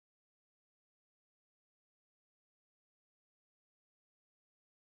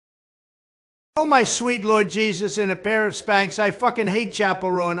Oh, my sweet Lord Jesus in a pair of Spanx. I fucking hate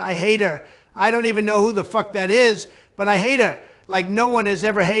Chappell, Roan. I hate her. I don't even know who the fuck that is, but I hate her like no one has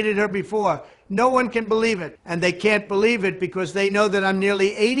ever hated her before. No one can believe it. And they can't believe it because they know that I'm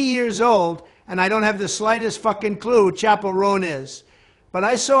nearly 80 years old and I don't have the slightest fucking clue who Chappell Roan is. But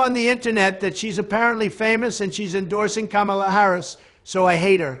I saw on the internet that she's apparently famous and she's endorsing Kamala Harris, so I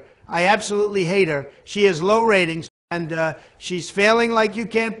hate her. I absolutely hate her. She has low ratings. And she's failing like you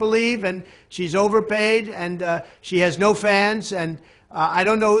can't believe, and she's overpaid, and she has no fans, and I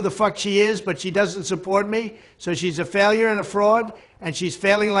don't know who the fuck she is, but she doesn't support me. So she's a failure and a fraud, and she's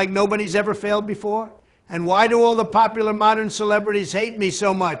failing like nobody's ever failed before. And why do all the popular modern celebrities hate me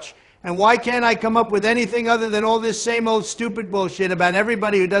so much? And why can't I come up with anything other than all this same old stupid bullshit about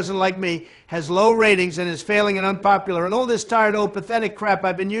everybody who doesn't like me, has low ratings, and is failing and unpopular, and all this tired old pathetic crap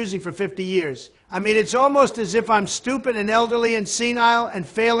I've been using for 50 years? I mean, it's almost as if I'm stupid and elderly and senile and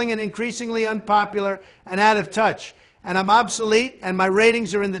failing and increasingly unpopular and out of touch. And I'm obsolete, and my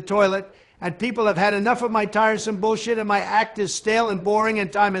ratings are in the toilet, and people have had enough of my tiresome bullshit, and my act is stale and boring,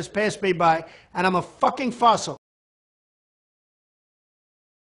 and time has passed me by, and I'm a fucking fossil.